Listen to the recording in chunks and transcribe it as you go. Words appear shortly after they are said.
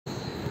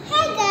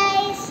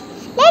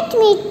Let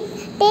me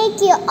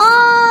take you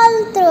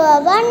all through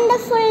a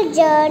wonderful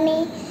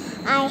journey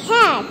I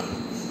had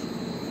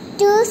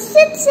to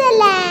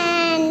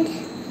Switzerland,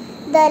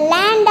 the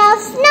land of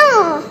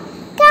snow.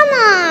 Come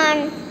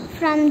on!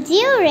 From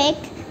Zurich,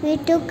 we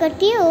took a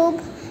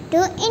tube to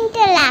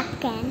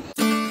Interlaken.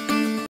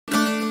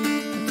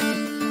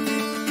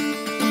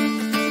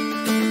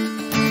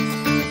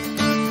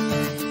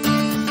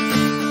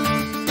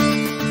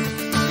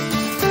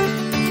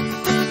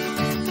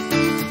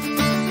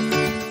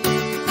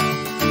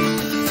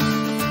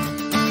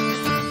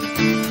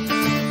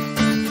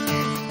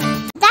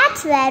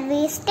 That's where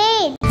we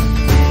stayed.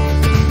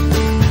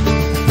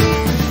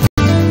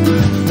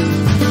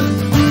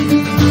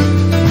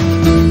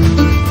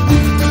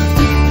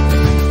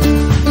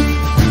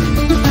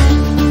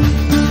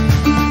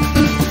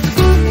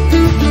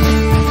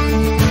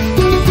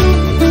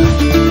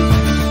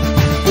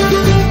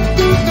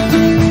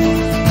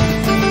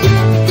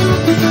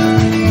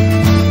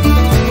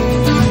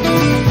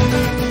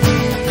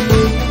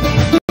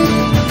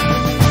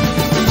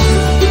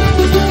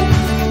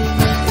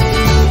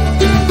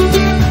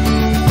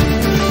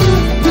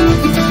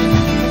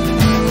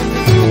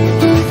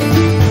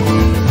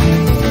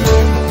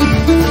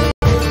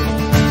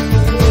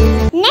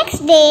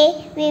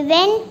 We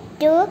went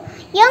to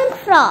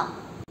Jungfrau.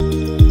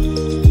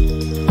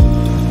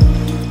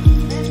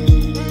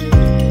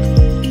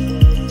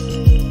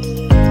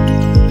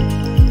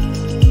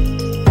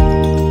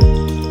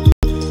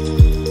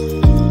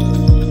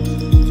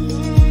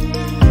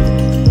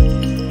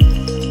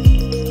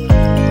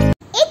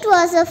 It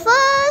was the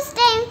first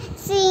time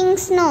seeing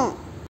snow.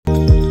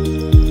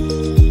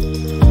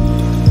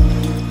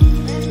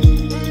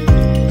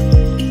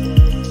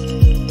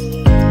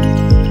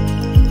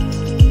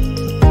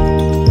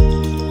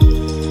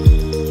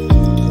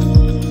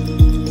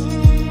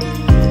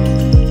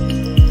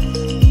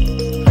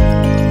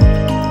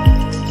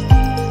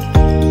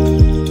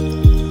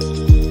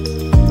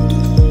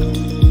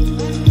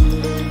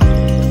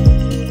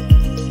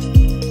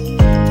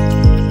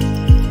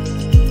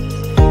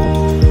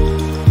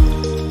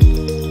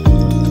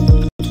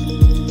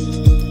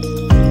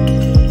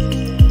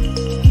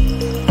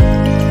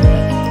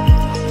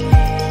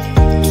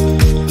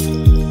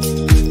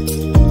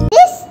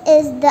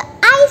 The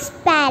ice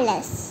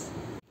palace,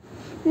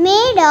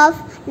 made of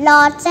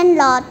lots and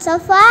lots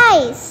of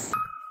ice.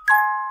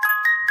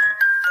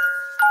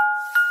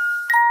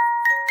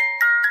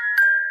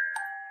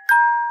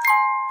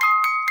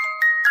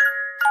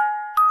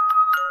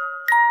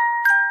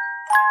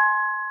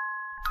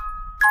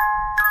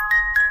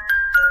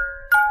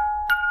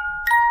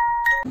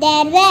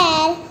 There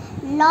were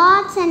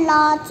lots and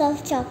lots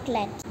of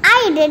chocolates.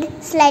 I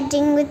did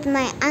sledding with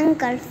my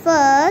uncle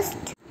first.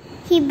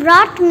 He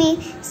brought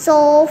me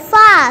so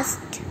fast.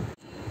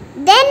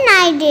 Then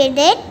I did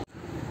it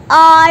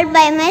all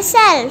by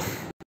myself.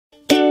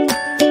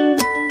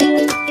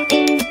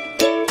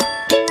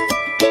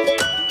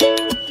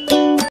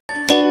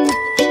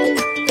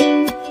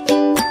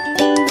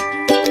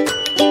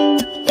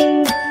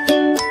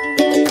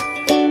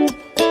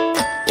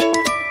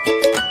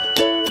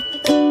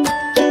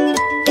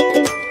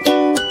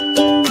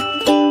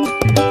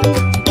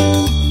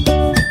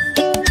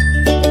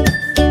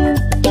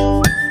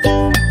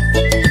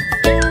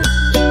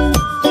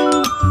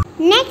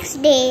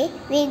 Next day,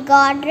 we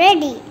got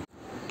ready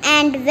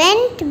and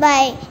went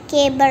by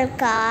cable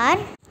car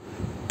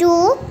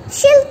to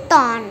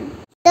Shilton,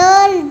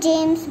 Earl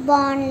James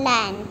Bond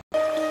land.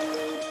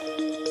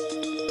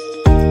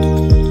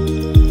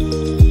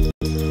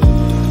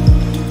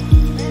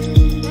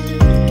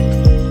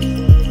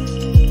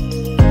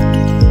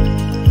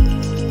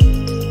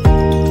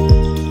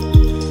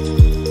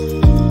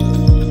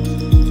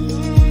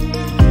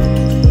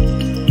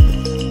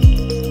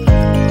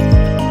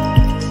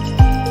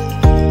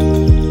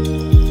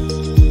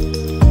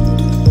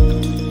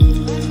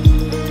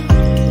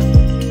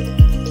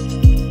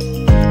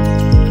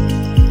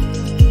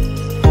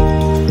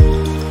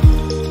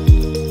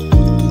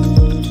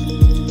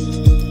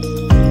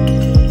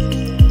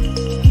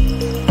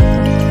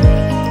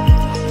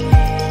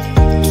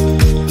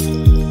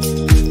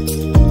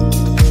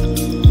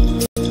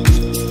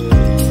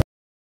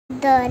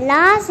 The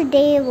last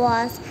day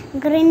was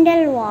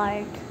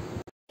Grindelwald.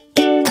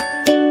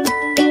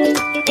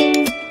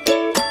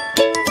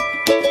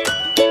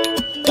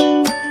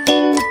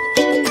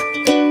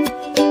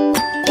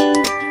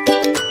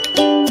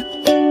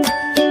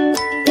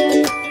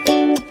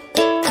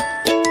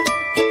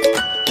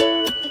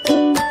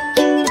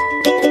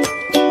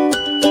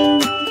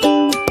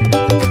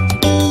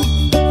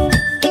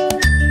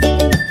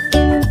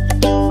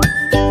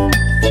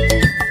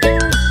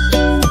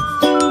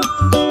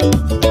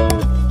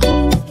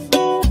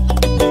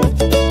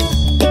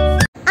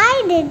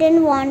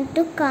 Didn't want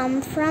to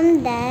come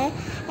from there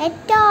at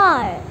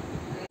all.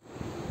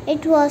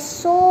 It was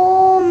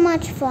so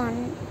much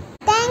fun.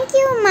 Thank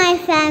you, my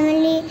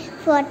family,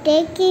 for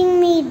taking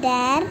me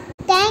there.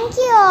 Thank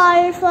you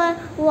all for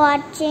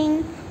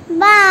watching.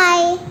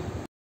 Bye.